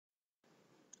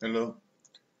Hello,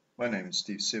 my name is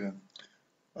Steve Seven.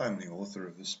 I'm the author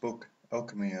of this book,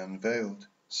 Alchemy Unveiled,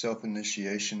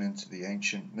 Self-Initiation into the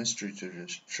Ancient Mystery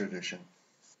Tradition.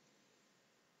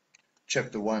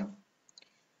 Chapter 1,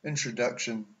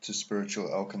 Introduction to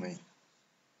Spiritual Alchemy.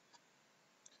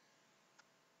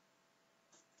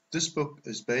 This book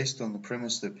is based on the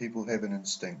premise that people have an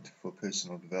instinct for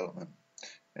personal development,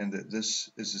 and that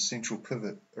this is a central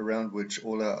pivot around which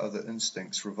all our other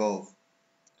instincts revolve.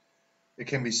 It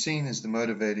can be seen as the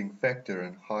motivating factor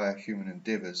in higher human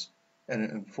endeavors, and it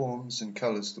informs and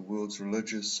colors the world's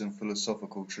religious and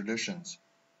philosophical traditions.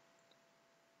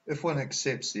 If one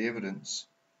accepts the evidence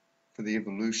for the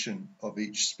evolution of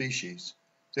each species,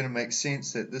 then it makes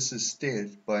sense that this is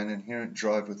steered by an inherent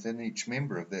drive within each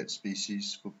member of that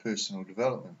species for personal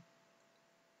development.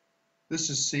 This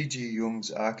is C.G.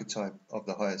 Jung's archetype of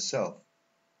the higher self,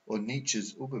 or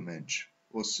Nietzsche's Übermensch,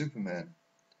 or Superman.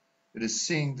 It is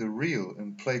seeing the real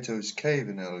in Plato's cave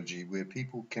analogy, where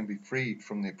people can be freed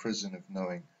from their prison of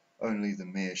knowing only the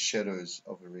mere shadows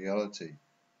of a reality.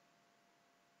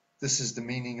 This is the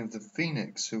meaning of the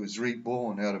phoenix who is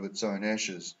reborn out of its own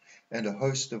ashes, and a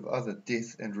host of other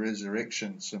death and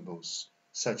resurrection symbols,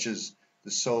 such as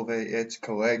the solve et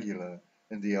coagula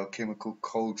and the alchemical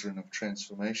cauldron of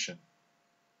transformation.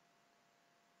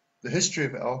 The history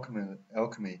of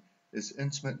alchemy is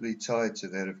intimately tied to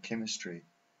that of chemistry,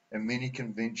 and many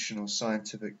conventional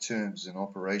scientific terms and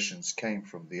operations came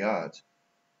from the art.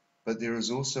 But there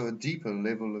is also a deeper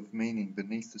level of meaning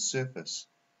beneath the surface,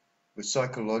 where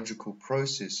psychological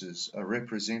processes are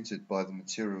represented by the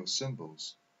material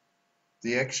symbols.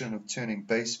 The action of turning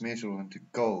base metal into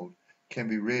gold can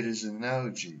be read as an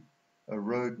analogy, a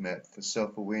roadmap for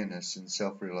self-awareness and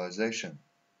self-realization.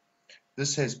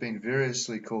 This has been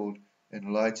variously called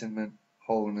enlightenment,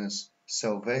 wholeness,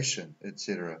 salvation,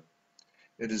 etc.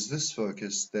 It is this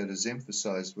focus that is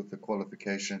emphasized with the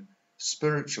qualification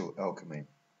spiritual alchemy.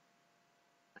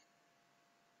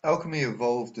 Alchemy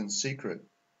evolved in secret,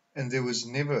 and there was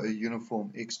never a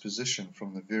uniform exposition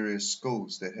from the various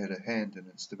schools that had a hand in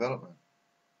its development.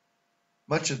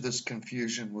 Much of this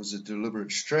confusion was a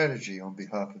deliberate strategy on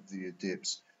behalf of the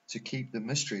adepts to keep the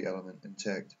mystery element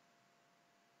intact.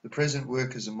 The present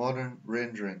work is a modern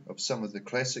rendering of some of the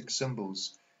classic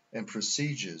symbols and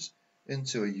procedures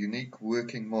into a unique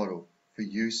working model for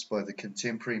use by the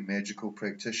contemporary magical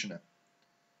practitioner.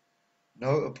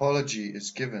 No apology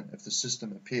is given if the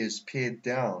system appears pared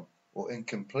down or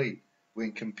incomplete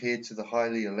when compared to the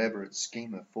highly elaborate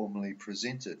schema formerly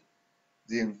presented.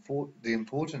 The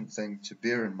important thing to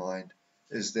bear in mind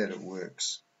is that it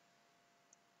works.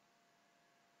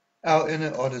 Our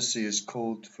inner odyssey is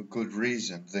called, for good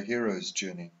reason, the hero's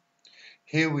journey.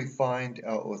 Here we find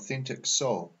our authentic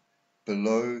soul,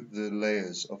 below the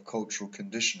layers of cultural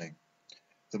conditioning.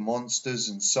 The monsters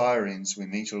and sirens we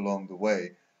meet along the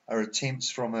way are attempts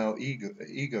from our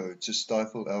ego to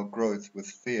stifle our growth with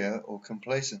fear or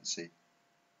complacency.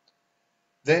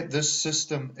 That this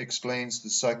system explains the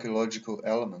psychological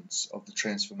elements of the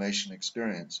transformation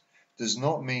experience does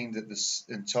not mean that this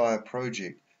entire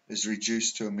project is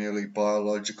reduced to a merely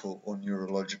biological or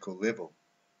neurological level,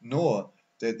 nor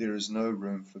that there is no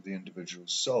room for the individual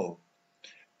soul.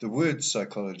 The word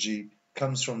psychology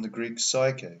comes from the Greek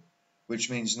psyche, which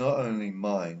means not only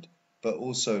mind, but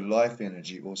also life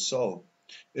energy or soul.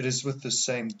 It is with the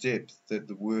same depth that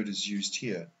the word is used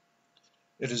here.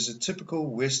 It is a typical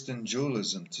Western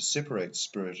dualism to separate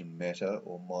spirit and matter,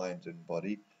 or mind and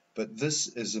body, but this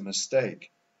is a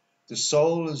mistake. The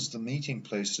soul is the meeting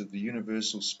place of the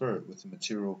universal spirit with the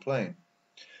material plane.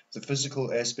 The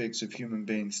physical aspects of human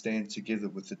beings stand together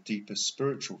with the deeper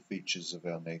spiritual features of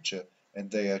our nature, and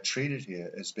they are treated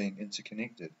here as being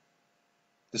interconnected.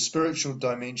 The spiritual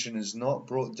dimension is not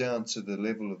brought down to the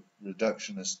level of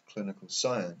reductionist clinical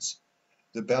science.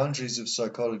 The boundaries of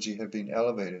psychology have been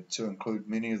elevated to include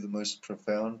many of the most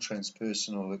profound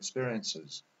transpersonal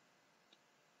experiences.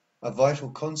 A vital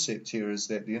concept here is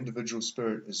that the individual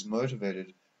spirit is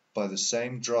motivated by the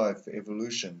same drive for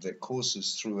evolution that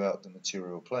courses throughout the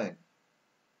material plane.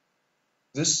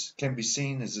 This can be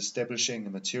seen as establishing a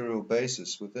material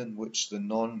basis within which the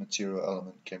non-material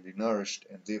element can be nourished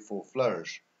and therefore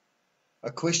flourish.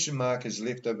 A question mark is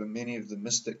left over many of the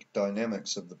mystic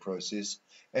dynamics of the process,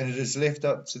 and it is left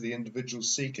up to the individual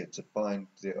seeker to find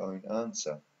their own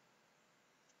answer.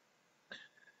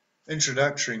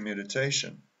 Introductory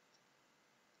meditation.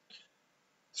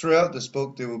 Throughout this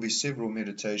book there will be several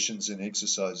meditations and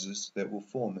exercises that will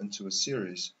form into a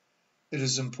series. It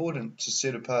is important to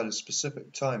set apart a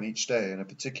specific time each day in a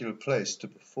particular place to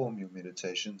perform your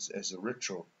meditations as a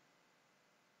ritual.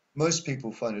 Most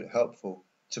people find it helpful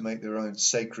to make their own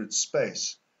sacred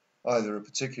space, either a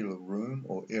particular room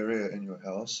or area in your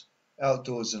house,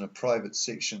 outdoors in a private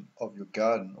section of your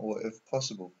garden, or if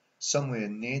possible, somewhere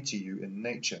near to you in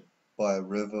nature, by a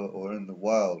river or in the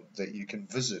wild that you can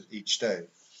visit each day.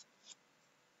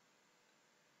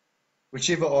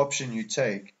 Whichever option you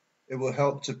take, it will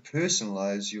help to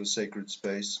personalize your sacred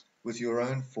space with your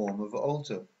own form of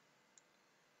altar.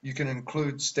 You can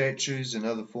include statues and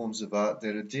other forms of art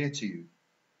that are dear to you.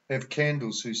 Have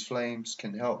candles whose flames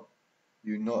can help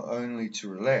you not only to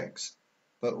relax,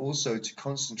 but also to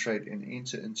concentrate and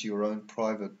enter into your own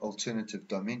private alternative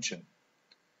dimension.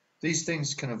 These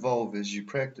things can evolve as you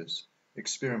practice,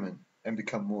 experiment, and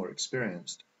become more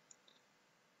experienced.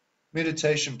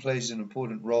 Meditation plays an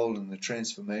important role in the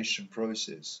transformation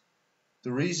process.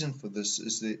 The reason for this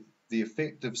is that the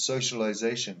effect of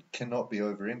socialization cannot be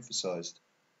overemphasized.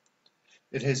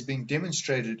 It has been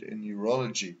demonstrated in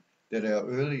neurology that our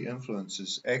early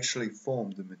influences actually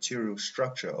form the material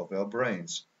structure of our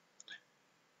brains.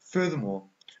 Furthermore,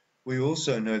 we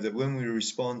also know that when we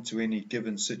respond to any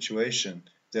given situation,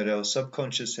 that our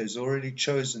subconscious has already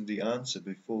chosen the answer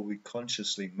before we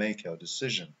consciously make our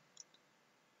decision.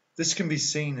 This can be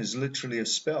seen as literally a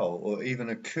spell or even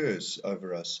a curse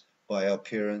over us by our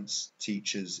parents,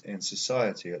 teachers, and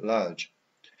society at large.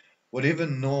 Whatever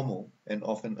normal and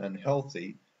often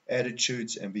unhealthy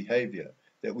attitudes and behavior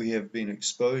that we have been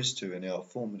exposed to in our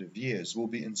formative years will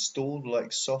be installed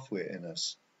like software in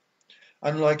us.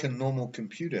 Unlike a normal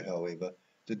computer, however,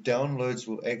 the downloads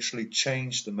will actually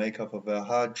change the makeup of our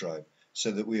hard drive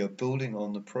so that we are building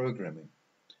on the programming.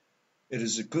 It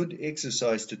is a good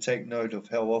exercise to take note of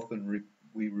how often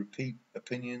we repeat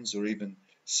opinions or even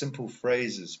simple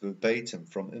phrases verbatim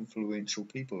from influential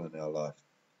people in our life.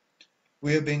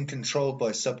 We are being controlled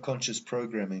by subconscious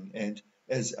programming, and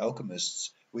as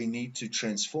alchemists, we need to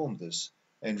transform this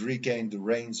and regain the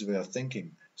reins of our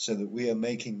thinking so that we are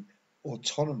making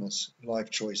autonomous life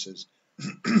choices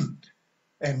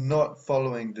and not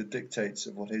following the dictates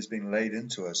of what has been laid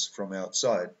into us from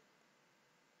outside.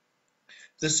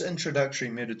 This introductory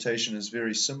meditation is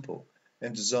very simple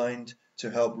and designed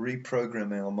to help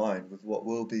reprogram our mind with what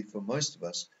will be, for most of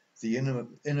us, the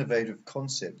innovative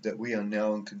concept that we are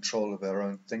now in control of our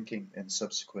own thinking and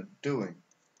subsequent doing.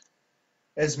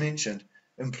 As mentioned,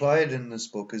 implied in this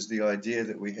book is the idea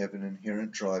that we have an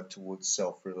inherent drive towards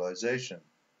self-realization.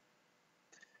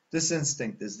 This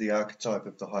instinct is the archetype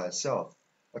of the higher self,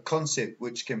 a concept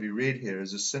which can be read here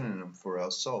as a synonym for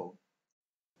our soul.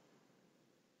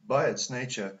 By its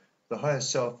nature, the higher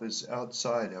self is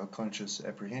outside our conscious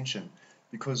apprehension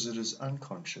because it is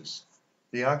unconscious.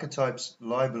 The archetypes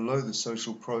lie below the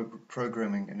social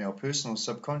programming in our personal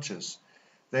subconscious.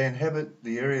 They inhabit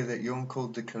the area that Jung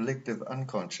called the collective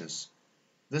unconscious.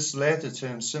 This latter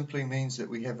term simply means that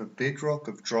we have a bedrock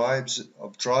of drives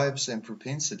and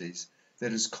propensities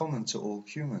that is common to all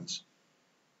humans.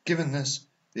 Given this,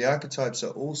 the archetypes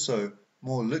are also,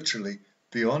 more literally,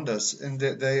 beyond us in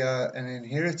that they are an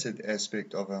inherited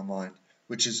aspect of our mind,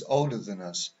 which is older than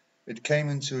us. It came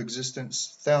into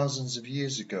existence thousands of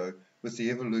years ago with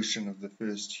the evolution of the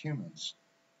first humans.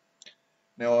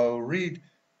 Now I will read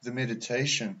the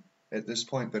meditation at this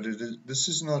point, but this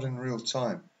is not in real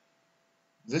time.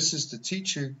 This is to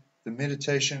teach you the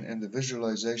meditation and the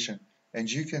visualization,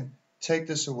 and you can take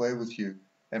this away with you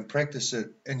and practice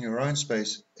it in your own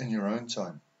space, in your own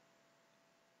time.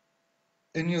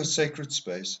 In your sacred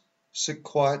space, sit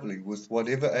quietly with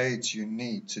whatever aids you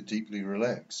need to deeply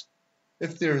relax.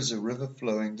 If there is a river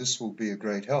flowing, this will be a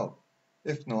great help.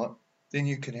 If not, then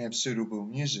you can have suitable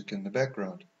music in the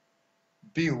background.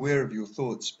 Be aware of your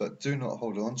thoughts, but do not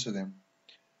hold on to them.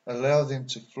 Allow them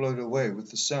to float away with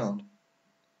the sound.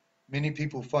 Many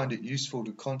people find it useful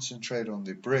to concentrate on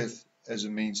their breath as a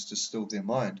means to still their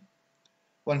mind.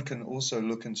 One can also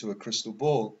look into a crystal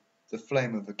ball, the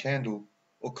flame of a candle,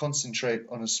 or concentrate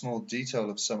on a small detail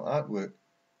of some artwork.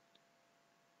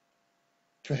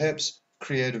 Perhaps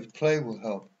creative play will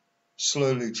help,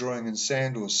 slowly drawing in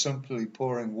sand or simply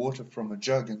pouring water from a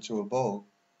jug into a bowl.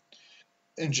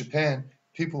 In Japan,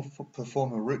 people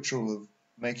perform a ritual of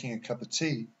making a cup of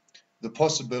tea. The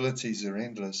possibilities are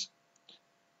endless.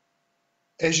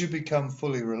 As you become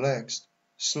fully relaxed,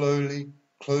 slowly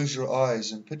close your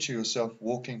eyes and picture yourself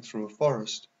walking through a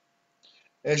forest.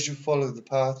 As you follow the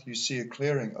path, you see a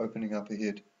clearing opening up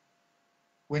ahead.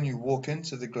 When you walk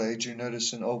into the glade, you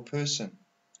notice an old person,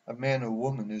 a man or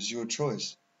woman is your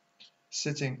choice,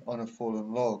 sitting on a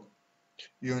fallen log.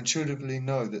 You intuitively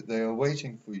know that they are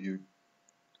waiting for you.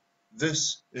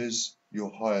 This is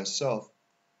your higher self.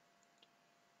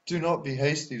 Do not be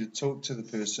hasty to talk to the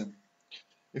person.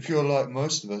 If you are like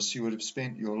most of us, you would have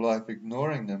spent your life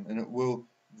ignoring them, and it will,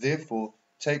 therefore,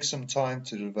 take some time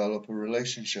to develop a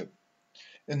relationship.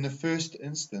 In the first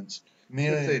instance,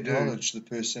 merely acknowledge the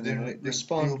person and let them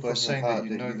feel from your heart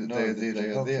that you know that they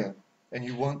are there, and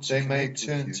you want to connect with you.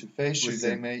 They may turn to face you,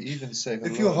 they may even say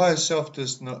hello. If your higher self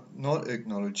does not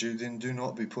acknowledge you, then do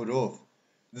not be put off.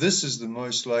 This is the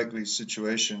most likely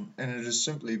situation, and it is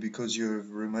simply because you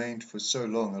have remained for so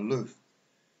long aloof.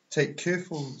 Take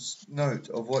careful note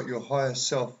of what your higher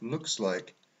self looks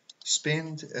like.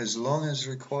 Spend as long as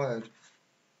required.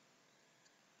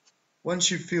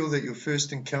 Once you feel that your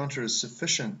first encounter is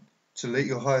sufficient to let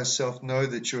your higher self know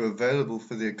that you are available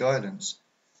for their guidance,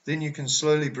 then you can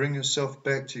slowly bring yourself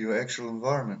back to your actual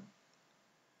environment.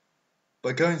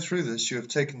 By going through this, you have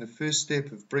taken the first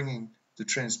step of bringing the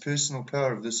transpersonal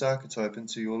power of this archetype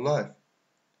into your life.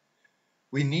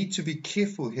 We need to be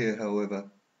careful here, however.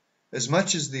 As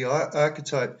much as the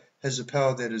archetype has a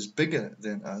power that is bigger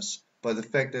than us by the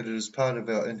fact that it is part of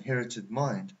our inherited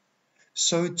mind,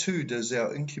 so too does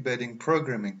our incubating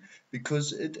programming,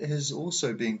 because it is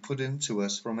also being put into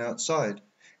us from outside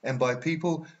and by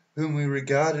people whom we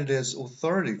regarded as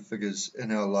authority figures in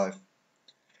our life.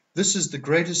 This is the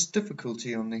greatest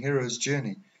difficulty on the hero's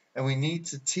journey, and we need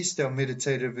to test our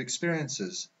meditative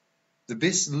experiences. The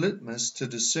best litmus to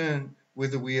discern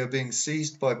whether we are being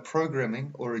seized by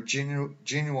programming or a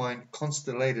genuine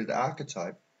constellated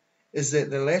archetype is that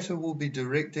the latter will be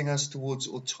directing us towards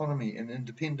autonomy and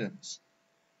independence.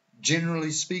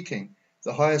 Generally speaking,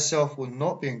 the higher self will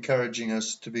not be encouraging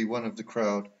us to be one of the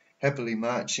crowd, happily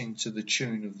marching to the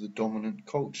tune of the dominant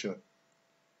culture.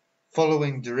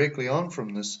 Following directly on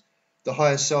from this, the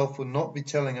higher self will not be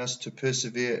telling us to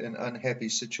persevere in unhappy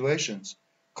situations.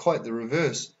 Quite the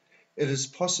reverse. It is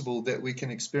possible that we can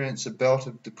experience a bout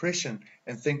of depression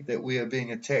and think that we are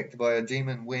being attacked by a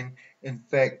demon when, in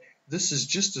fact, this is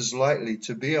just as likely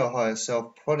to be our higher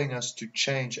self prodding us to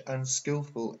change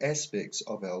unskillful aspects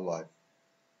of our life.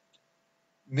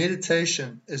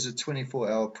 Meditation is a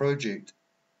 24-hour project.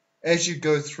 As you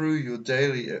go through your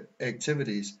daily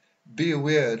activities, be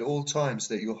aware at all times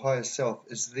that your higher self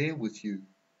is there with you.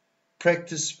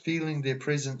 Practice feeling their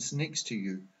presence next to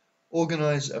you.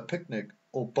 Organize a picnic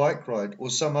or bike ride or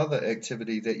some other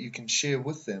activity that you can share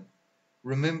with them.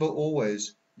 Remember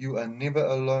always, you are never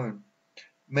alone.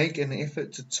 Make an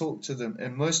effort to talk to them,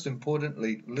 and most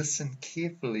importantly, listen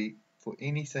carefully for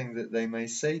anything that they may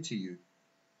say to you.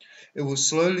 It will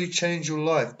slowly change your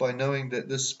life by knowing that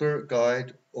this spirit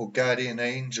guide or guardian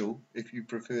angel, if you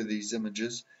prefer these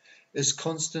images, is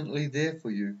constantly there for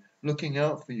you, looking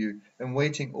out for you, and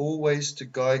waiting always to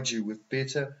guide you with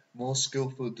better, more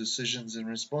skillful decisions and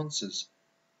responses.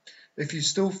 If you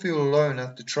still feel alone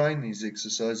after trying these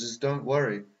exercises, don't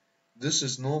worry. This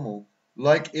is normal.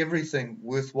 Like everything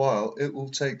worthwhile, it will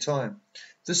take time.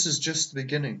 This is just the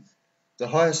beginning. The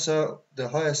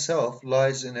higher self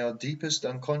lies in our deepest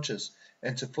unconscious,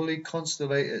 and to fully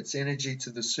constellate its energy to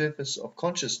the surface of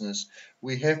consciousness,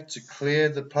 we have to clear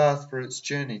the path for its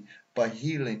journey by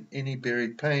healing any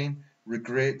buried pain,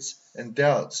 regrets, and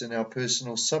doubts in our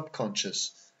personal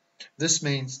subconscious. This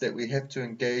means that we have to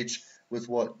engage with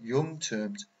what Jung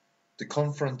termed the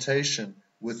confrontation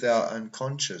with our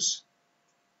unconscious.